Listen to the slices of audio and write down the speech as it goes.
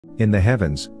In the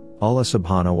heavens, Allah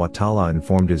subhanahu wa ta'ala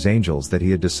informed his angels that he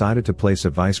had decided to place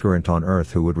a vicegerent on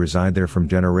earth who would reside there from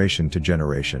generation to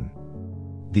generation.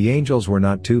 The angels were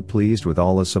not too pleased with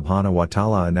Allah subhanahu wa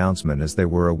ta'ala announcement, as they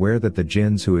were aware that the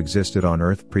jinns who existed on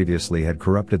earth previously had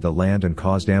corrupted the land and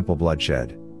caused ample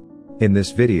bloodshed. In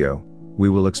this video, we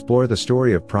will explore the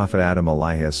story of Prophet Adam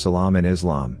alayhi salam in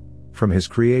Islam, from his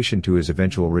creation to his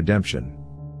eventual redemption.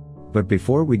 But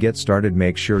before we get started,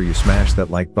 make sure you smash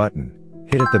that like button,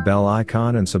 hit the bell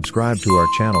icon and subscribe to our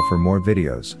channel for more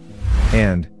videos.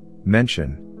 And,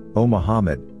 mention, O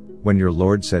Muhammad, when your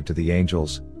Lord said to the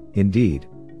angels, "Indeed,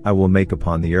 I will make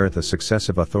upon the earth a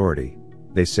successive authority,"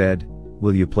 they said,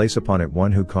 "Will you place upon it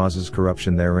one who causes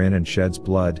corruption therein and sheds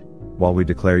blood, while we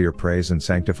declare your praise and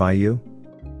sanctify you?"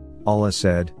 Allah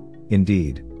said,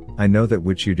 "Indeed, I know that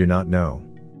which you do not know."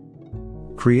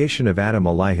 Creation of Adam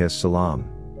alayhi salam,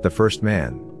 the first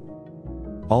man.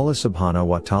 Allah subhanahu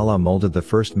wa ta'ala molded the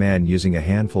first man using a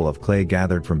handful of clay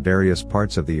gathered from various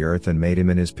parts of the earth and made him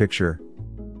in his picture.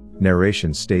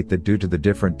 Narrations state that due to the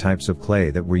different types of clay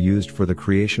that were used for the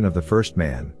creation of the first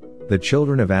man, the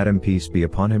children of Adam peace be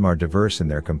upon him are diverse in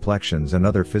their complexions and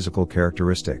other physical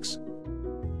characteristics.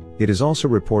 It is also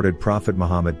reported Prophet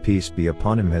Muhammad peace be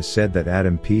upon him has said that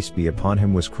Adam peace be upon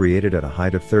him was created at a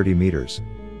height of 30 meters.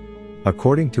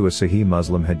 According to a Sahih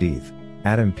Muslim hadith,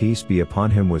 Adam peace be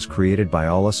upon him was created by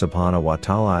Allah subhanahu wa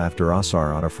ta'ala after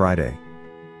Asar on a Friday.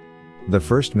 The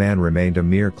first man remained a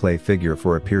mere clay figure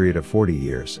for a period of 40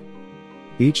 years.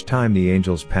 Each time the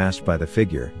angels passed by the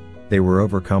figure, they were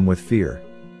overcome with fear.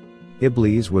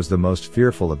 Iblees was the most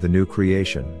fearful of the new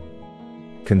creation.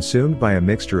 Consumed by a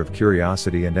mixture of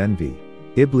curiosity and envy,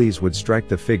 Iblees would strike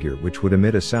the figure, which would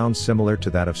emit a sound similar to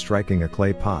that of striking a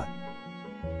clay pot.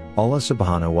 Allah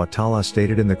subhanahu wa ta'ala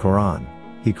stated in the Quran,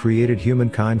 He created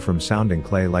humankind from sounding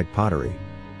clay like pottery.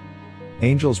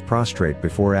 Angels prostrate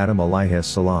before Adam alayhi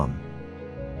salam.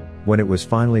 When it was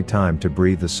finally time to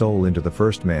breathe the soul into the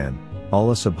first man,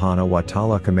 Allah subhanahu wa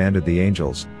ta'ala commanded the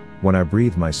angels, "When I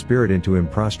breathe my spirit into him,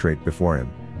 prostrate before him."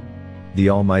 The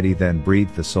Almighty then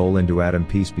breathed the soul into Adam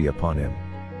peace be upon him.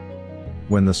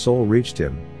 When the soul reached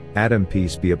him, Adam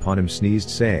peace be upon him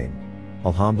sneezed, saying,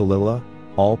 "Alhamdulillah,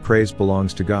 all praise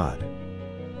belongs to God."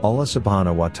 Allah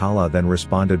subhanahu wa ta'ala then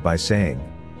responded by saying,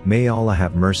 "May Allah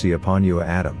have mercy upon you,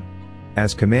 Adam."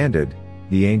 As commanded,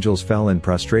 the angels fell in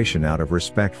prostration out of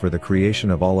respect for the creation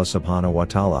of Allah subhanahu wa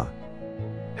ta'ala.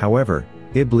 However,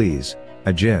 Iblees,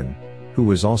 a jinn, who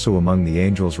was also among the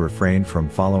angels, refrained from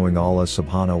following Allah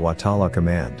subhanahu wa ta'ala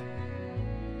command.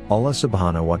 Allah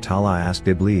subhanahu wa ta'ala asked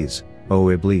Iblees,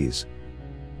 "O Iblees,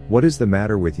 what is the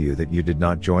matter with you that you did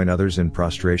not join others in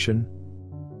prostration?"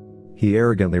 He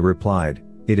arrogantly replied,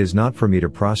 "It is not for me to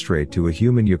prostrate to a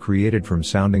human you created from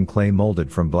sounding clay molded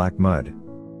from black mud."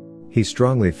 He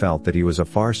strongly felt that he was a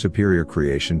far superior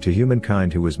creation to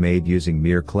humankind who was made using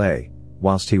mere clay,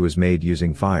 whilst he was made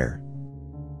using fire.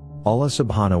 Allah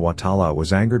subhanahu wa ta'ala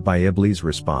was angered by Iblees'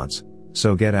 response,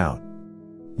 "So get out.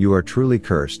 You are truly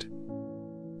cursed."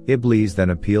 Iblees then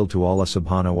appealed to Allah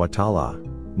subhanahu wa ta'ala,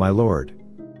 "My Lord,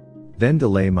 then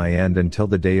delay my end until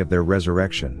the day of their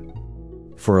resurrection.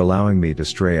 For allowing me to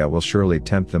stray, I will surely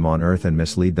tempt them on earth and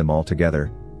mislead them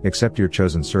altogether, except your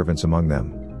chosen servants among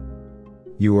them.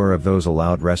 You are of those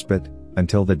allowed respite,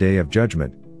 until the day of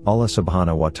judgment." Allah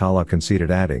subhanahu wa ta'ala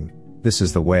conceded, adding, "This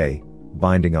is the way,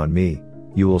 binding on me,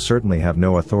 you will certainly have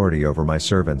no authority over my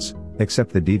servants,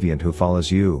 except the deviant who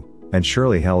follows you, and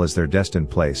surely hell is their destined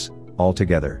place,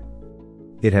 altogether.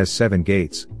 It has 7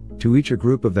 gates, to each a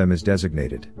group of them is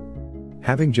designated."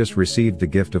 Having just received the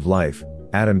gift of life,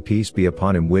 Adam peace be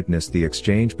upon him witnessed the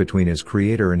exchange between his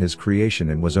creator and his creation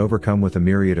and was overcome with a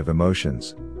myriad of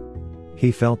emotions.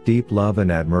 He felt deep love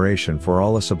and admiration for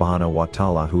Allah subhanahu wa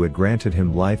ta'ala, who had granted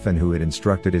him life and who had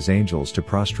instructed his angels to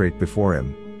prostrate before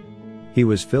him. He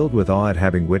was filled with awe at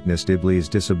having witnessed Iblees'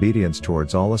 disobedience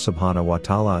towards Allah subhanahu wa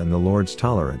ta'ala and the Lord's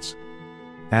tolerance.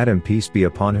 Adam peace be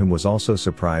upon him was also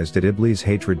surprised at Iblees'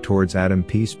 hatred towards Adam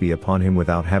peace be upon him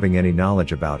without having any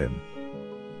knowledge about him.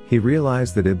 He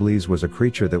realized that Iblees was a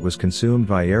creature that was consumed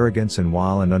by arrogance and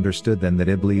wile, and understood then that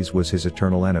Iblees was his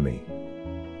eternal enemy.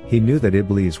 He knew that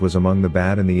Iblees was among the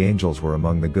bad and the angels were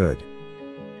among the good.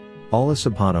 Allah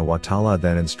subhanahu wa ta'ala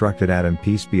then instructed Adam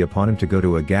peace be upon him to go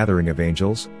to a gathering of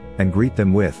angels, and greet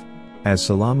them with,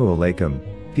 "Assalamu alaikum,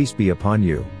 peace be upon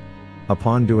you."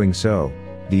 Upon doing so,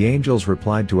 the angels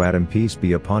replied to Adam peace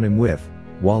be upon him with,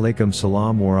 "Wa alaikum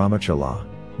salam wa rahmatullah,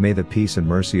 may the peace and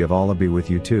mercy of Allah be with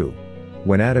you too."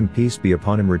 When Adam peace be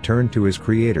upon him returned to his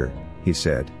creator, he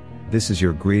said, "This is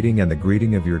your greeting and the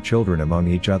greeting of your children among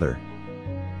each other."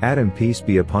 Adam peace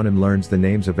be upon him learns the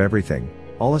names of everything.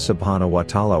 Allah subhanahu wa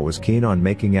ta'ala was keen on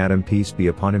making Adam, peace be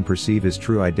upon him, perceive his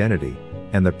true identity,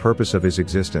 and the purpose of his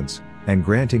existence, and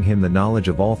granting him the knowledge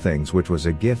of all things, which was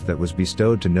a gift that was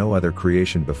bestowed to no other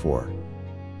creation before.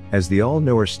 As the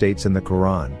All-Knower states in the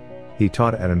Quran, He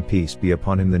taught Adam, peace be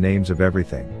upon him, the names of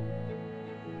everything.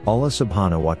 Allah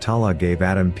subhanahu wa ta'ala gave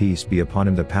Adam, peace be upon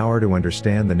him, the power to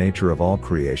understand the nature of all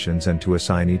creations and to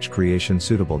assign each creation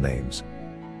suitable names.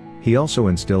 He also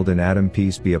instilled in Adam,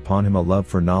 peace be upon him, a love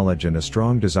for knowledge and a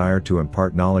strong desire to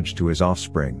impart knowledge to his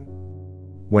offspring.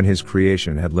 When his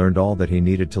creation had learned all that he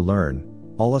needed to learn,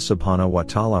 Allah subhanahu wa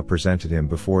ta'ala presented him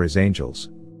before his angels.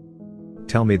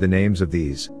 Tell me the names of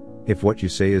these, if what you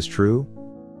say is true?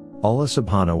 Allah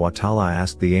subhanahu wa ta'ala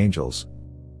asked the angels.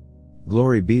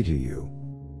 Glory be to you.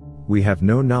 We have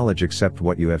no knowledge except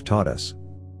what you have taught us.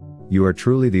 You are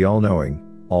truly the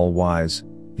all-knowing, all-wise,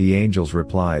 the angels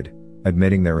replied,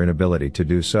 admitting their inability to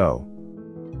do so.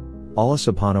 Allah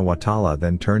subhanahu wa ta'ala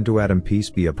then turned to Adam, peace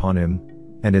be upon him,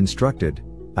 and instructed,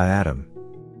 Adam,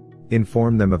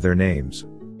 inform them of their names.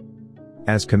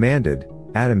 As commanded,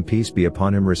 Adam, peace be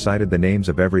upon him, recited the names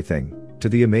of everything, to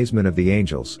the amazement of the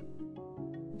angels.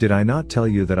 Did I not tell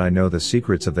you that I know the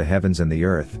secrets of the heavens and the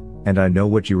earth, and I know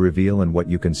what you reveal and what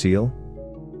you conceal?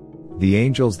 The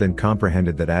angels then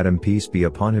comprehended that Adam, peace be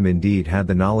upon him, indeed had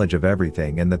the knowledge of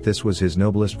everything, and that this was his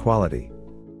noblest quality.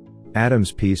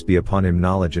 Adam's, peace be upon him,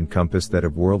 knowledge encompassed that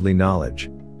of worldly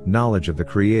knowledge, knowledge of the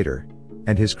Creator,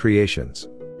 and his creations.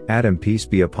 Adam, peace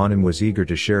be upon him, was eager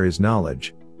to share his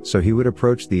knowledge, so he would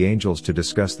approach the angels to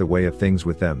discuss the way of things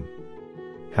with them.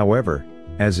 However,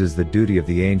 as is the duty of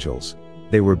the angels,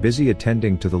 they were busy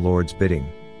attending to the Lord's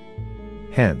bidding.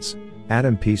 Hence,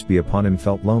 Adam, peace be upon him,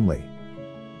 felt lonely.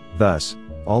 Thus,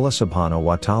 Allah subhanahu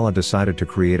wa ta'ala decided to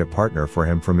create a partner for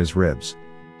him from his ribs.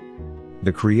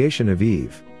 The creation of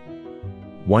Eve.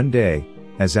 One day,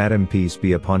 as Adam, peace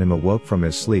be upon him, awoke from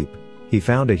his sleep, he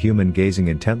found a human gazing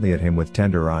intently at him with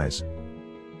tender eyes.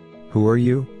 Who are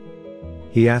you?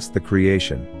 He asked the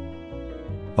creation.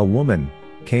 A woman,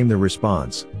 came the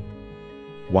response.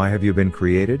 Why have you been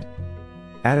created?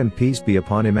 Adam, peace be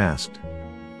upon him, asked.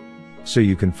 So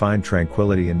you can find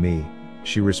tranquility in me,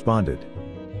 she responded.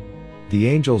 The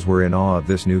angels were in awe of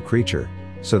this new creature,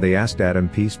 so they asked Adam,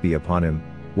 peace be upon him,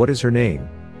 what is her name,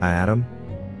 Adam?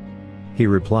 He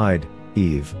replied,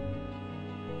 Eve.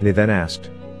 They then asked,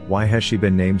 why has she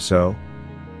been named so?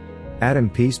 Adam,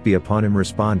 peace be upon him,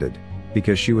 responded,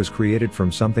 because she was created from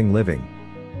something living.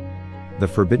 The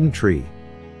forbidden tree.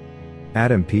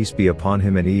 Adam, peace be upon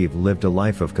him, and Eve lived a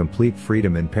life of complete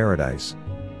freedom in paradise.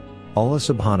 Allah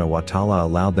subhanahu wa ta'ala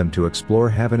allowed them to explore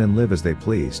heaven and live as they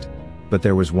pleased, but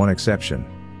there was one exception.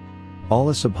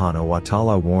 Allah subhanahu wa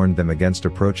ta'ala warned them against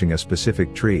approaching a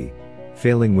specific tree,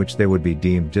 failing which they would be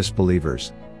deemed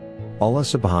disbelievers. Allah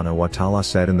subhanahu wa ta'ala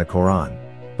said in the Quran,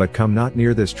 but come not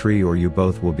near this tree or you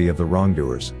both will be of the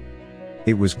wrongdoers.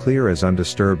 It was clear as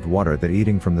undisturbed water that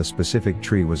eating from the specific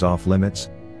tree was off limits,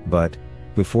 but,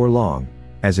 before long,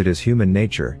 as it is human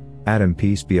nature, Adam,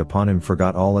 peace be upon him,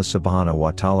 forgot Allah subhanahu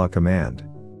wa ta'ala command.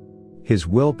 His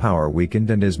willpower weakened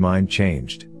and his mind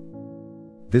changed.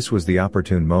 This was the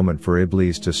opportune moment for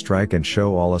Iblees to strike and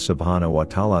show Allah subhanahu wa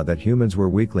ta'ala that humans were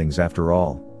weaklings after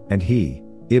all, and he,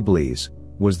 Iblees,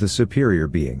 was the superior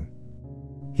being.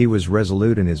 He was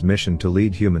resolute in his mission to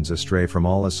lead humans astray from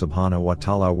Allah subhanahu wa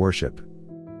ta'ala worship.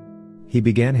 He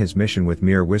began his mission with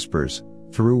mere whispers,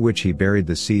 through which he buried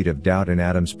the seed of doubt in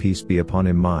Adam's, peace be upon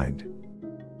him, mind.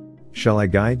 Shall I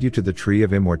guide you to the tree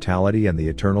of immortality and the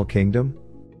eternal kingdom?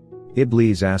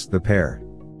 Iblees asked the pair.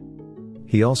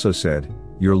 He also said,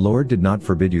 your Lord did not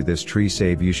forbid you this tree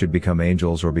save you should become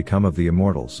angels or become of the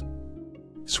immortals.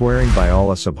 Swearing by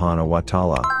Allah subhanahu wa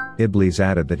ta'ala, Iblees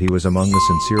added that he was among the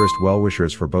sincerest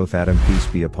well-wishers for both Adam, peace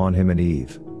be upon him, and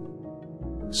Eve.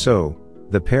 So,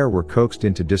 the pair were coaxed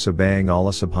into disobeying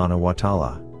Allah subhanahu wa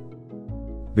ta'ala.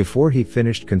 Before he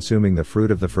finished consuming the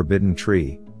fruit of the forbidden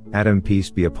tree, Adam,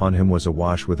 peace be upon him, was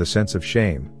awash with a sense of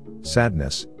shame,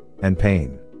 sadness, and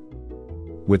pain.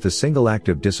 With the single act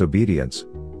of disobedience,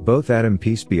 both Adam,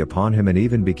 peace be upon him, and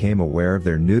Eve became aware of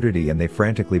their nudity, and they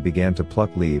frantically began to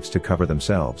pluck leaves to cover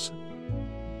themselves.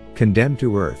 Condemned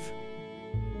to earth.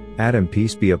 Adam,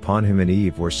 peace be upon him, and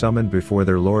Eve were summoned before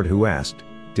their Lord, who asked,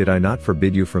 did I not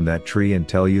forbid you from that tree and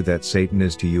tell you that Satan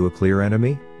is to you a clear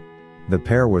enemy? The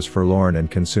pair was forlorn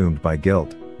and consumed by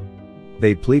guilt.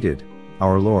 They pleaded,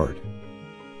 our Lord,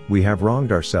 we have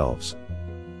wronged ourselves.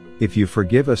 If you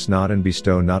forgive us not and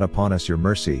bestow not upon us your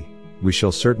mercy, we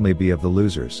shall certainly be of the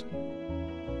losers.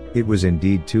 It was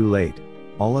indeed too late.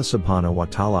 Allah subhanahu wa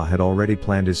ta'ala had already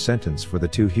planned his sentence for the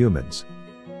two humans.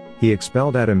 He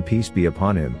expelled Adam, peace be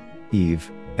upon him,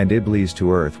 Eve, and Iblees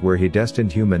to earth, where he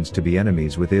destined humans to be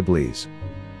enemies with Iblees.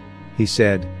 He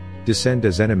said, "Descend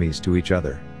as enemies to each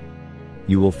other.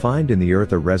 You will find in the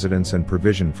earth a residence and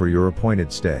provision for your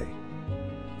appointed stay.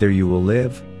 There you will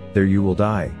live, there you will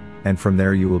die, and from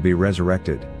there you will be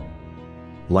resurrected."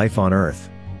 Life on earth.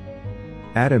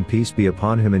 Adam, peace be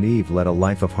upon him, and Eve led a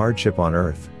life of hardship on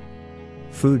earth.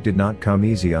 Food did not come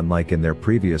easy. Unlike in their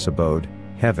previous abode,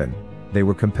 heaven, they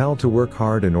were compelled to work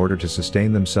hard in order to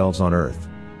sustain themselves on earth.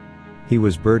 He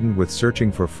was burdened with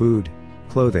searching for food,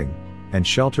 clothing, and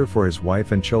shelter for his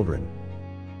wife and children.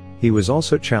 He was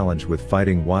also challenged with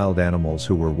fighting wild animals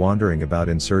who were wandering about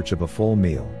in search of a full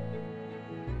meal.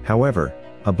 However,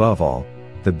 above all,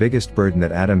 the biggest burden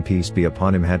that Adam, peace be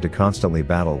upon him, had to constantly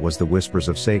battle was the whispers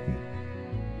of Satan.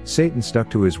 Satan stuck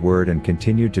to his word and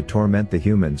continued to torment the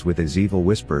humans with his evil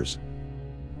whispers.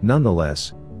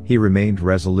 Nonetheless, he remained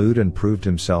resolute and proved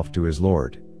himself to his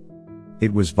Lord.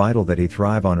 It was vital that he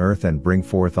thrive on earth and bring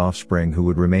forth offspring who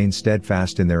would remain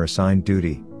steadfast in their assigned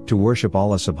duty, to worship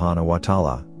Allah subhanahu wa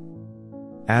ta'ala.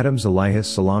 Adam's alayhis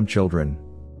salam children.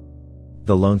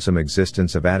 The lonesome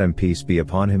existence of Adam, peace be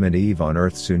upon him, and Eve on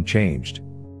earth soon changed.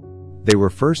 They were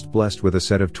first blessed with a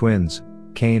set of twins,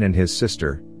 Cain and his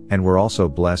sister, and were also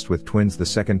blessed with twins the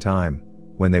second time,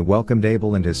 when they welcomed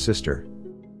Abel and his sister.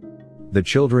 The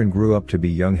children grew up to be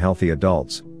young healthy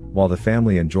adults, while the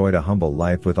family enjoyed a humble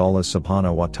life with Allah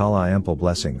subhanahu wa ta'ala ample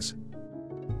blessings.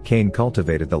 Cain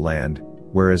cultivated the land,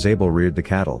 whereas Abel reared the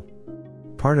cattle.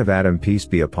 Part of Adam, peace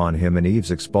be upon him, and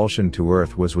Eve's expulsion to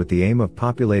earth was with the aim of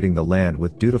populating the land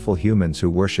with dutiful humans who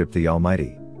worshipped the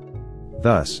Almighty.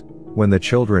 Thus, when the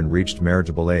children reached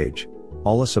marriageable age,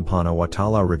 Allah subhanahu wa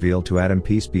ta'ala revealed to Adam,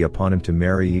 peace be upon him, to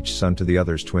marry each son to the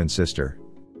other's twin sister.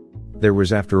 There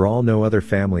was after all no other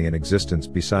family in existence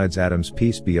besides Adam's,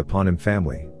 peace be upon him,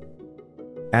 family.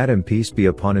 Adam, peace be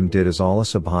upon him, did as Allah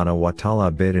subhanahu wa ta'ala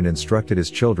bid and instructed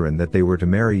his children that they were to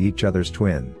marry each other's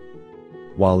twin.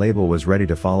 While Abel was ready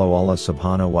to follow Allah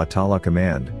subhanahu wa ta'ala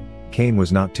command, Cain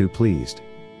was not too pleased.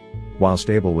 Whilst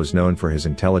Abel was known for his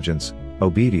intelligence,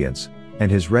 obedience, and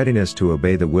his readiness to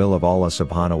obey the will of Allah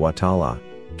subhanahu wa ta'ala,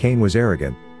 Cain was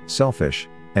arrogant, selfish,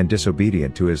 and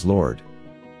disobedient to his Lord.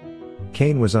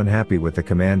 Cain was unhappy with the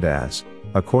command as,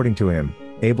 according to him,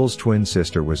 Abel's twin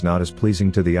sister was not as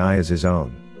pleasing to the eye as his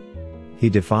own. He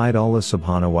defied Allah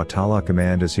subhanahu wa ta'ala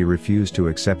command as he refused to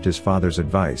accept his father's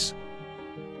advice.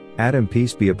 Adam,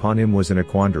 peace be upon him, was in a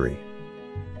quandary.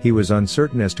 He was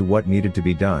uncertain as to what needed to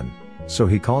be done, so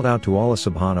he called out to Allah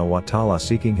subhanahu wa ta'ala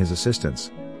seeking his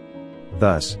assistance.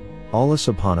 Thus, Allah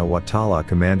subhanahu wa ta'ala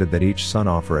commanded that each son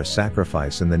offer a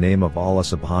sacrifice in the name of Allah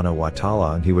subhanahu wa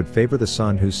ta'ala, and he would favor the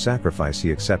son whose sacrifice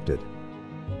he accepted.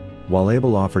 While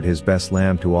Abel offered his best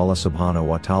lamb to Allah subhanahu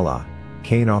wa ta'ala,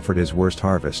 Cain offered his worst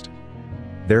harvest.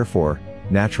 Therefore,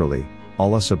 naturally,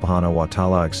 Allah subhanahu wa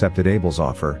ta'ala accepted Abel's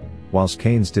offer, whilst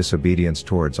Cain's disobedience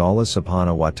towards Allah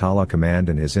subhanahu wa ta'ala command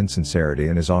and his insincerity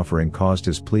in his offering caused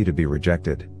his plea to be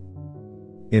rejected.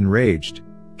 Enraged,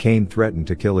 Cain threatened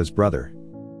to kill his brother.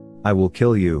 "I will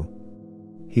kill you,"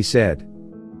 he said.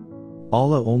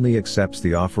 "Allah only accepts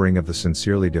the offering of the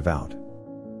sincerely devout.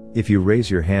 If you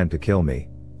raise your hand to kill me,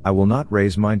 I will not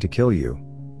raise mine to kill you,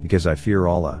 because I fear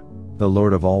Allah, the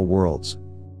Lord of all worlds.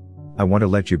 I want to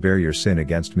let you bear your sin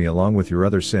against me along with your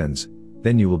other sins,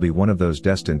 then you will be one of those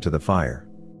destined to the fire.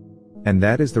 And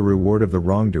that is the reward of the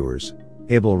wrongdoers."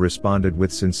 Abel responded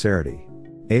with sincerity.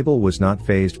 Abel was not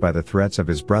fazed by the threats of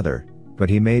his brother, but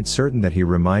he made certain that he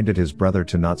reminded his brother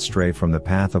to not stray from the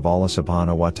path of Allah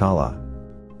subhanahu wa ta'ala.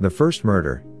 The first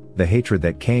murder, the hatred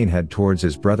that Cain had towards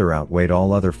his brother outweighed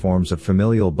all other forms of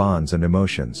familial bonds and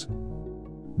emotions.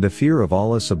 The fear of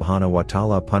Allah subhanahu wa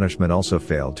ta'ala punishment also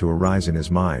failed to arise in his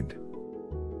mind.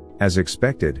 As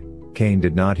expected, Cain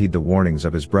did not heed the warnings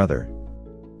of his brother.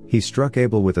 He struck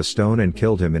Abel with a stone and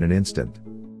killed him in an instant.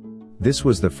 This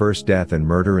was the first death and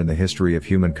murder in the history of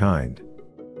humankind.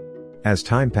 As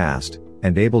time passed,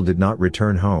 and Abel did not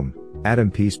return home, Adam,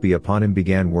 peace be upon him,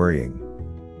 began worrying.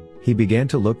 He began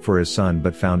to look for his son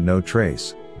but found no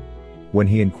trace. When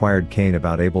he inquired Cain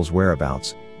about Abel's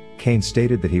whereabouts, Cain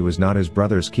stated that he was not his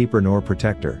brother's keeper nor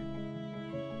protector.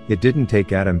 It didn't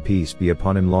take Adam, peace be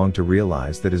upon him, long to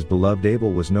realize that his beloved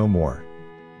Abel was no more.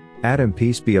 Adam,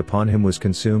 peace be upon him, was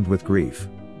consumed with grief.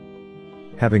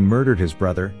 Having murdered his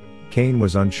brother, Cain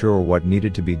was unsure what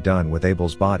needed to be done with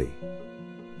Abel's body.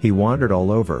 He wandered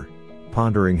all over,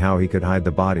 pondering how he could hide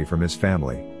the body from his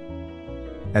family.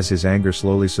 As his anger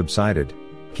slowly subsided,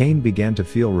 Cain began to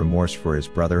feel remorse for his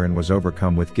brother and was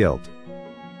overcome with guilt.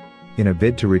 In a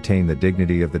bid to retain the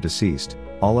dignity of the deceased,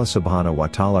 Allah subhanahu wa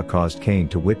ta'ala caused Cain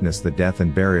to witness the death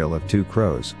and burial of two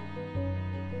crows.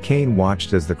 Cain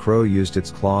watched as the crow used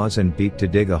its claws and beak to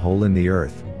dig a hole in the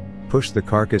earth, push the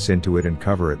carcass into it and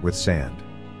cover it with sand.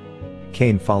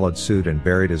 Cain followed suit and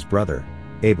buried his brother,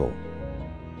 Abel.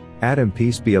 Adam,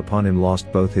 peace be upon him,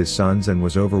 lost both his sons and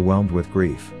was overwhelmed with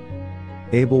grief.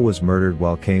 Abel was murdered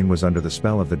while Cain was under the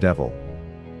spell of the devil.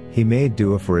 He made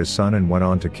dua for his son and went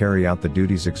on to carry out the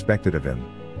duties expected of him.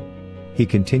 He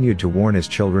continued to warn his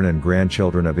children and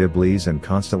grandchildren of Iblees and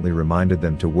constantly reminded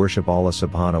them to worship Allah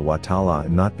subhanahu wa ta'ala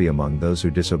and not be among those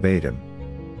who disobeyed him.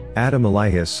 Adam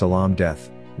alayhis salam death.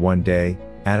 One day,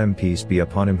 Adam, peace be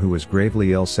upon him, who was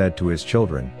gravely ill, said to his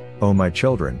children, "O my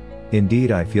children,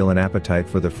 indeed I feel an appetite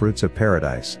for the fruits of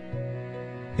paradise."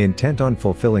 Intent on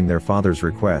fulfilling their father's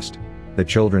request, the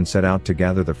children set out to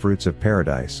gather the fruits of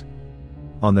paradise.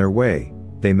 On their way,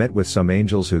 they met with some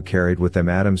angels who carried with them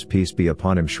Adam's, peace be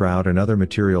upon him, shroud and other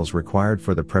materials required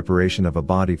for the preparation of a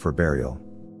body for burial.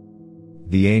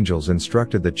 The angels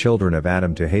instructed the children of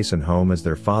Adam to hasten home as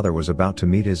their father was about to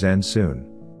meet his end soon.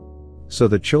 So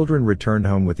the children returned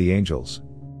home with the angels.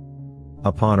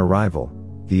 Upon arrival,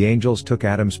 the angels took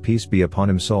Adam's, peace be upon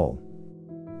him, soul.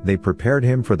 They prepared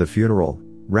him for the funeral,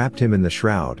 wrapped him in the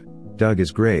shroud, dug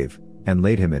his grave, and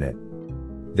laid him in it.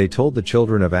 They told the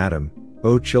children of Adam,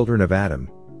 "O children of Adam,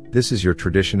 this is your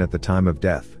tradition at the time of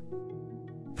death."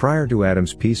 Prior to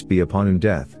Adam's, peace be upon him,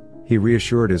 death, he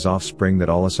reassured his offspring that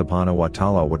Allah subhanahu wa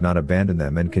ta'ala would not abandon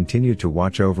them and continue to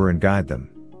watch over and guide them.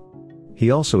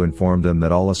 He also informed them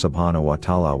that Allah subhanahu wa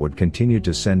ta'ala would continue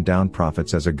to send down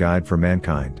prophets as a guide for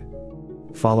mankind.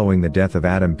 Following the death of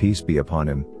Adam, peace be upon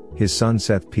him, his son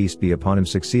Seth, peace be upon him,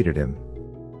 succeeded him.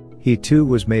 He too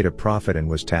was made a prophet and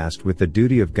was tasked with the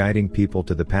duty of guiding people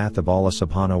to the path of Allah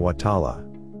subhanahu wa ta'ala.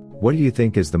 What do you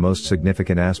think is the most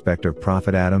significant aspect of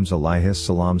Prophet Adam's alayhis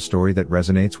salam story that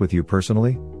resonates with you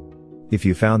personally? If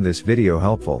you found this video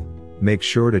helpful, make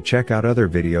sure to check out other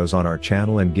videos on our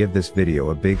channel and give this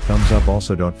video a big thumbs up.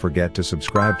 Also, don't forget to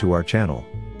subscribe to our channel.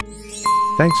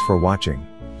 Thanks for watching.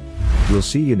 We'll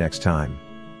see you next time.